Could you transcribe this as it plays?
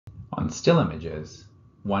On still images,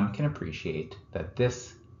 one can appreciate that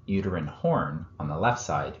this uterine horn on the left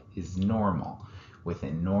side is normal, with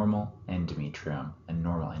a normal endometrium and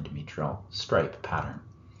normal endometrial stripe pattern.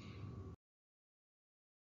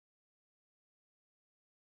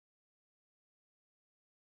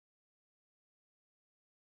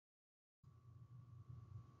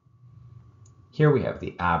 Here we have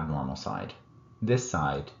the abnormal side. This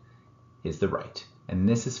side is the right, and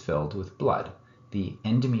this is filled with blood. The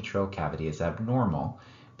endometrial cavity is abnormal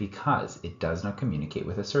because it does not communicate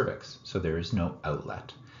with the cervix, so there is no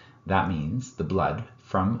outlet. That means the blood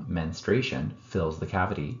from menstruation fills the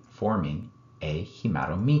cavity, forming a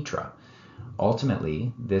hematometra.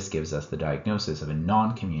 Ultimately, this gives us the diagnosis of a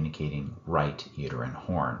non-communicating right uterine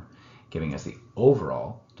horn, giving us the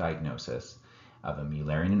overall diagnosis of a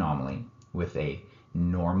Mullerian anomaly with a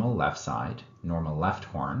normal left side, normal left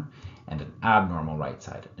horn, and an abnormal right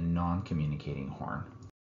side, a non-communicating horn.